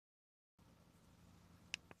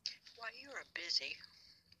are busy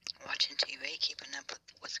watching TV, keeping up with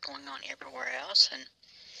what's going on everywhere else, and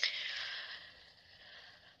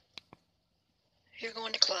you're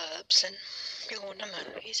going to clubs, and you're going to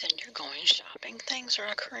movies, and you're going shopping, things are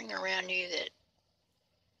occurring around you that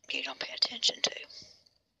you don't pay attention to.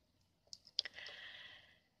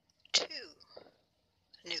 2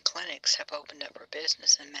 new clinics have opened up for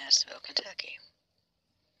business in Massville, Kentucky.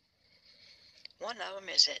 One of them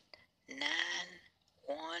is at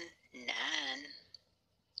 919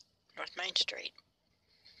 North Main Street.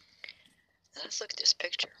 Now let's look at this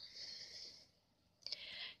picture.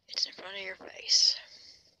 It's in front of your face.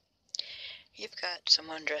 You've got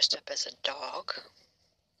someone dressed up as a dog.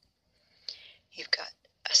 You've got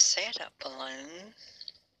a Santa balloon.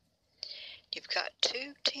 You've got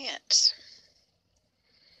 2 tents.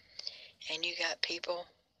 And you got people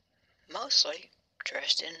mostly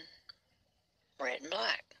dressed in red and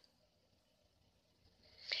black.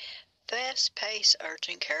 Fast Pace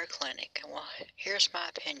Urgent Care Clinic. Well, here's my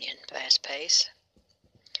opinion, Fast Pace.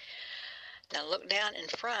 Now look down in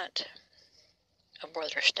front of where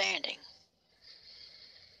they're standing.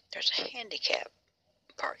 There's a handicap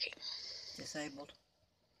parking. Disabled.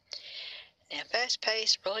 Now Fast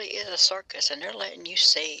Pace really is a circus, and they're letting you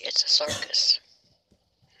see it's a circus.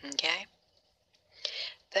 Okay?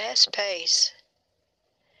 Fast Pace,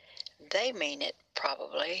 they mean it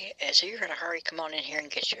probably as you're in a hurry, come on in here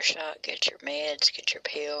and get your shot, get your meds, get your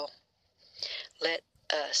pill. Let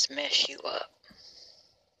us mess you up.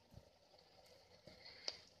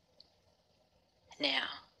 Now,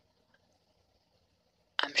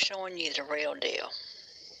 I'm showing you the real deal.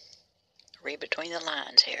 Read between the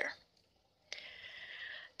lines here.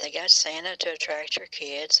 They got Santa to attract your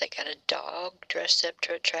kids. They got a dog dressed up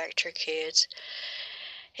to attract your kids.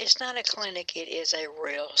 It's not a clinic, it is a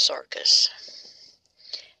real circus.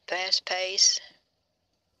 Fast Pace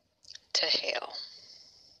to hell.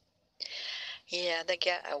 Yeah, they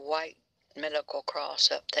got a white medical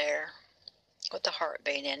cross up there with a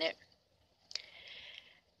heartbeat in it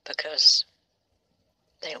because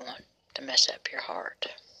they want to mess up your heart.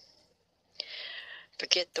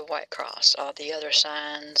 Forget the white cross. All the other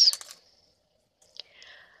signs,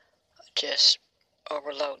 just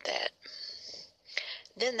overload that.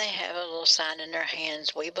 Then they have a little sign in their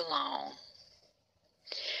hands, "We belong."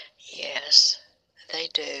 Yes, they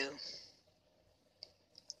do.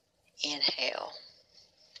 In hell.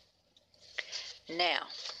 Now,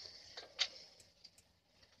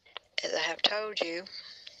 as I have told you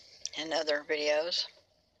in other videos,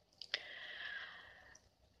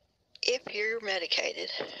 if you're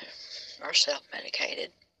medicated or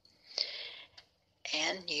self-medicated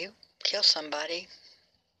and you kill somebody,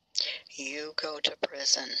 you go to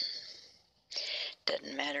prison.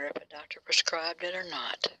 Doesn't matter if a doctor prescribed it or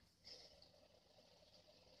not.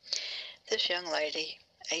 This young lady,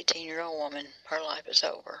 18-year-old woman, her life is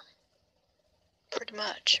over. Pretty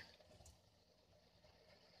much.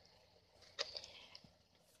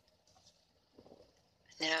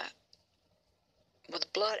 Now,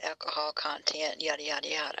 with blood alcohol content, yada, yada,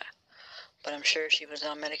 yada. But I'm sure she was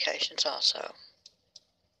on medications also.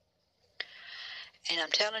 And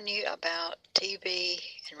I'm telling you about TV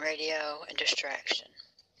and radio and distraction.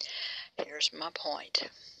 Here's my point.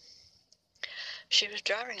 She was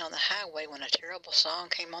driving on the highway when a terrible song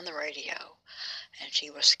came on the radio, and she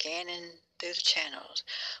was scanning through the channels.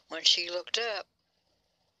 When she looked up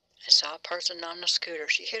and saw a person on a scooter,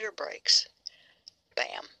 she hit her brakes.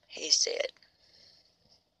 Bam, he's dead.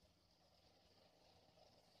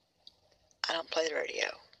 I don't play the radio.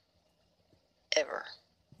 Ever.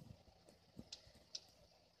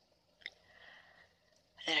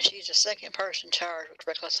 Now, she's the second person charged with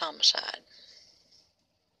reckless homicide.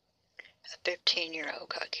 A 15-year-old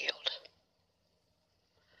got killed.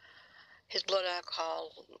 His blood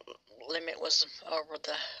alcohol limit was over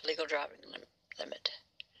the legal driving limit.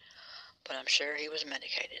 But I'm sure he was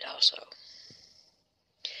medicated also.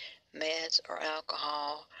 Meds or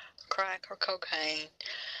alcohol, crack or cocaine,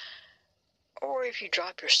 or if you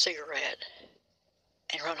drop your cigarette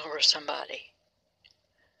and run over somebody,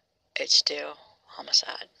 it's still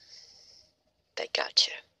homicide. They got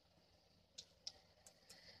you.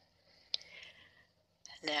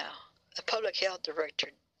 Now, the public health director,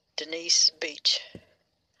 Denise Beach,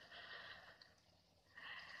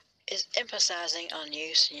 is emphasizing on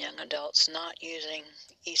youth and young adults not using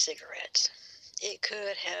e-cigarettes. It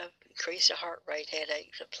could have increased the heart rate,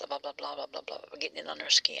 headaches, blah, blah, blah, blah, blah, blah, blah, getting it on their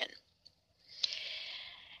skin.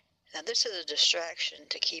 Now, this is a distraction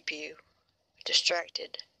to keep you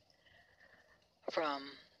distracted from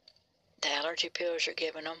the allergy pills you're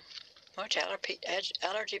giving them, which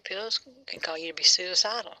allergy pills can cause you to be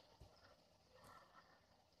suicidal.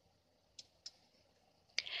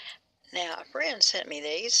 Now, a friend sent me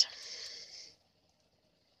these.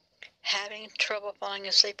 Having trouble falling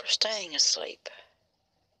asleep or staying asleep.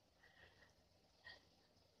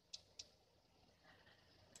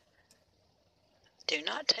 Do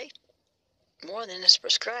not take more than is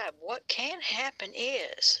prescribed. What can happen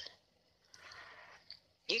is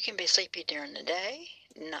you can be sleepy during the day,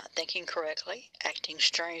 not thinking correctly, acting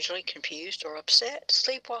strangely confused or upset,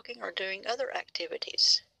 sleepwalking, or doing other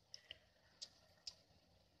activities.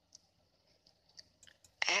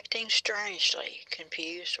 Acting strangely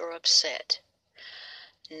confused or upset,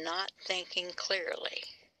 not thinking clearly.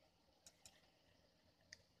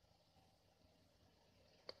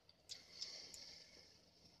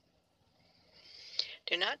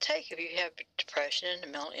 Do not take if you have depression,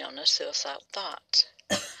 mental illness, suicidal thoughts.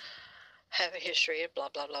 Have a history of blah,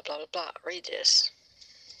 blah, blah, blah, blah, blah. Read this.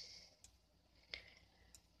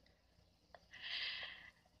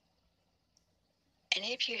 And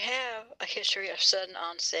if you have a history of sudden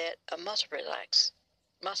onset of muscle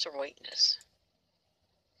weakness,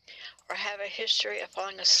 or have a history of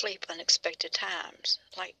falling asleep unexpected times,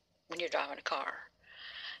 like when you're driving a car,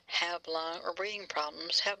 have lung or breathing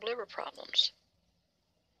problems, have liver problems.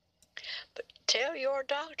 But tell your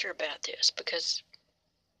doctor about this because,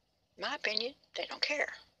 in my opinion, they don't care.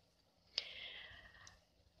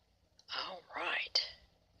 All right.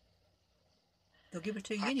 They'll give it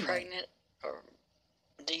to you Are anyway. Pregnant or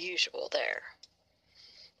the usual there.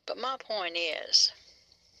 But my point is,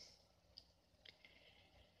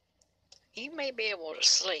 you may be able to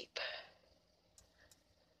sleep,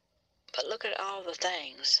 but look at all the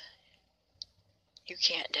things you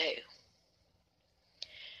can't do.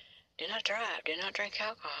 Do not drive. Do not drink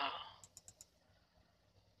alcohol.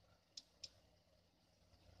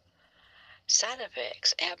 Side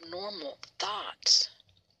effects, abnormal thoughts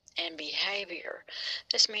and behavior.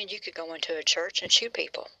 This means you could go into a church and shoot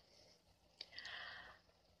people.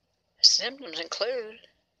 Symptoms include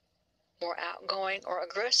more outgoing or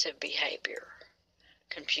aggressive behavior,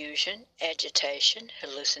 confusion, agitation,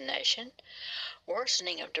 hallucination,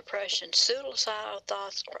 worsening of depression, suicidal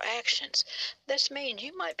thoughts or actions. This means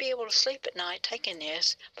you might be able to sleep at night taking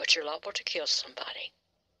this, but you're liable to kill somebody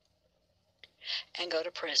and go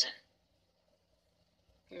to prison.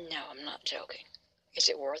 No, I'm not joking. Is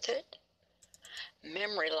it worth it?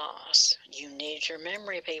 Memory loss. You need your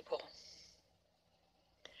memory, people.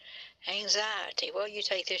 Anxiety. Well, you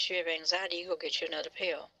take this, you have anxiety, you go get you another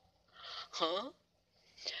pill. Huh?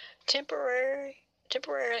 Temporary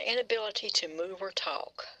inability to move or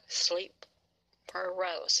talk. Sleep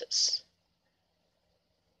paralysis.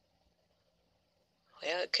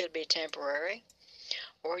 Well, it could be temporary,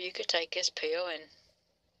 or you could take this pill and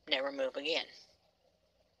never move again.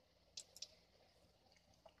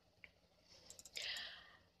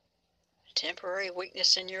 Temporary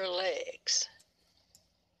weakness in your legs.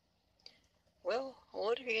 Well,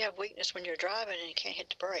 what if you have weakness when you're driving and you can't hit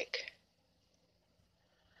the brake?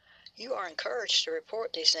 You are encouraged to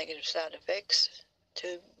report these negative side effects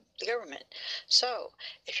to the government. So,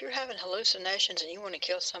 if you're having hallucinations and you want to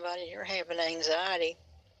kill somebody, you're having anxiety,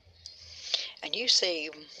 and you see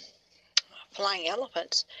flying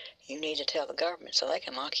elephants, you need to tell the government so they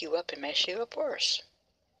can lock you up and mess you up worse.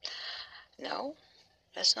 No,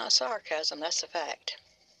 that's not sarcasm, that's a fact.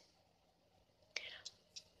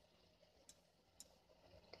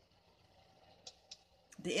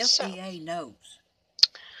 The FDA knows.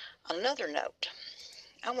 On another note,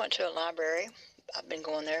 I went to a library. I've been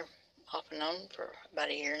going there off and on for about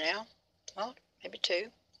a year now. Well, maybe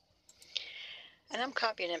 2. And I'm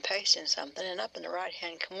copying and pasting something, and up in the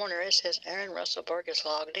right-hand corner it says Aaron Russellberg is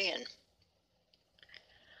logged in.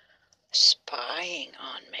 Spying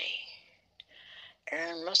on me.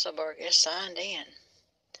 Aaron Russellberg is signed in.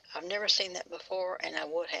 I've never seen that before, and I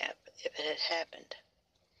would have if it had happened.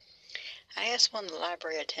 I asked one of the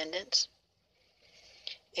library attendants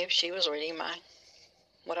if she was reading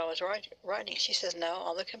what I was writing. She says, no,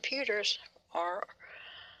 all the computers are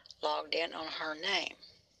logged in on her name.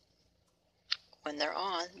 When they're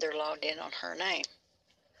on, they're logged in on her name.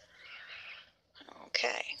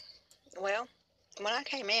 Okay. Well, when I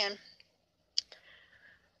came in,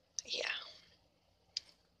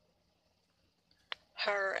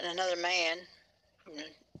 her and another man,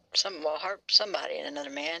 somebody and another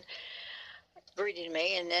man greeted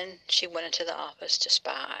me, and then she went into the office to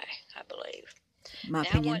spy, I believe. My now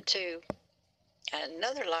opinion. I went to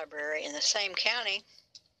another library in the same county,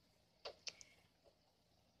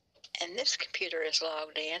 and this computer is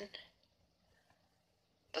logged in,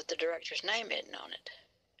 but the director's name isn't on it.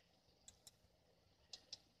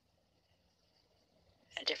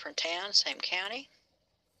 A different town, same county.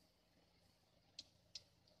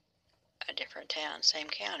 different town, same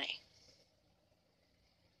county.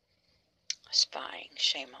 Spying,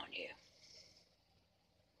 shame on you.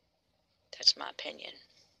 That's my opinion.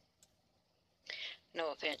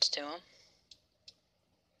 No offense to them.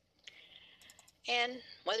 And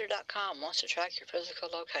weather.com wants to track your physical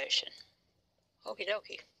location. Okie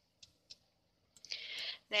dokie.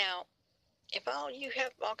 Now, if you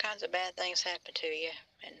have all kinds of bad things happen to you,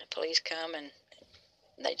 and the police come and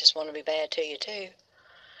they just want to be bad to you too,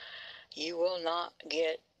 you will not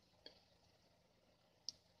get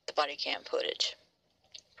the body cam footage.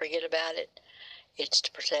 Forget about it. It's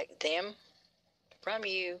to protect them from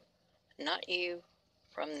you, not you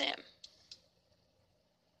from them.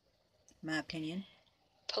 My opinion.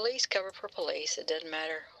 Police cover for police. It doesn't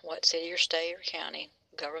matter what city or state or county.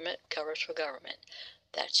 Government covers for government.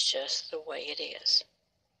 That's just the way it is.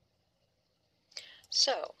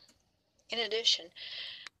 So, in addition,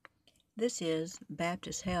 this is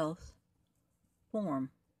Baptist Health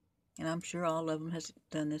Forum, and I'm sure all of them has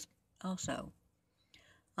done this also.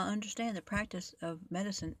 I understand the practice of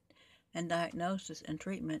medicine and diagnosis and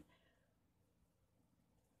treatment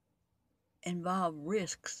involve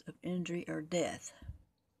risks of injury or death.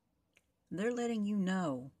 They're letting you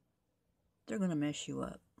know they're going to mess you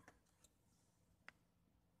up.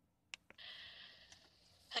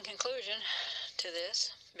 in conclusion to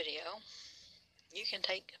this video, you can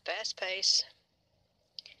take a fast pace,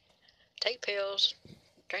 take pills,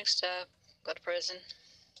 drink stuff, go to prison,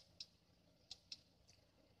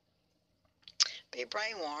 be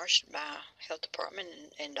brainwashed by health department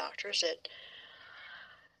and doctors that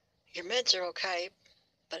your meds are okay,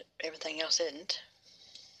 but everything else isn't.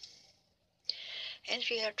 And if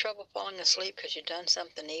you have trouble falling asleep because you've done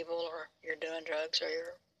something evil, or you're doing drugs, or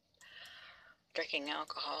you're drinking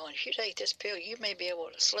alcohol, and if you take this pill, you may be able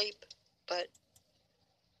to sleep, but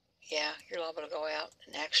yeah, you're liable to go out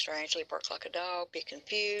and act strangely, bark like a dog, be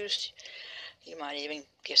confused. You might even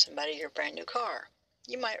give somebody your brand new car.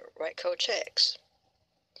 You might write cold checks.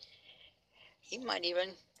 You might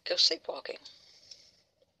even go sleepwalking.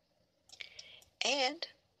 And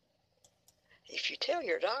if you tell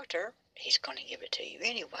your doctor, he's going to give it to you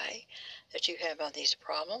anyway, that you have all these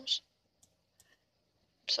problems.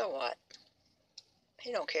 So what?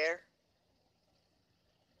 He don't care.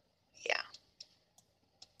 Yeah.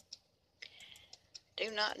 Do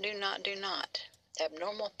not.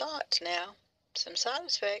 Abnormal thoughts now. Some side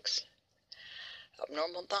effects.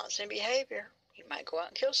 Abnormal thoughts and behavior. You might go out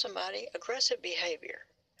and kill somebody. Aggressive behavior.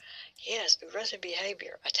 Yes, aggressive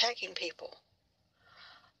behavior. Attacking people.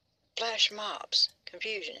 Flash mobs.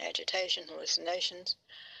 Confusion, agitation, hallucinations,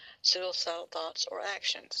 suicidal thoughts, or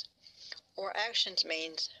actions. Or actions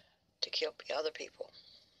means to kill other people.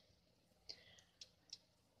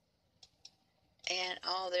 And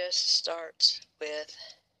all this starts with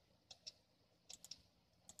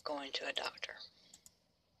going to a doctor.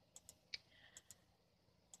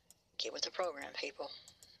 Get with the program, people.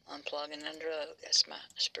 Unplug and undrug. That's my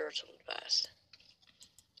spiritual advice.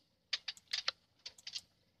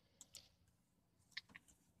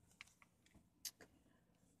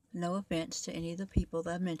 No offense to any of the people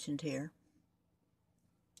that I mentioned here.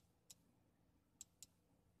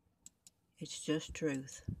 It's just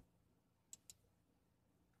truth.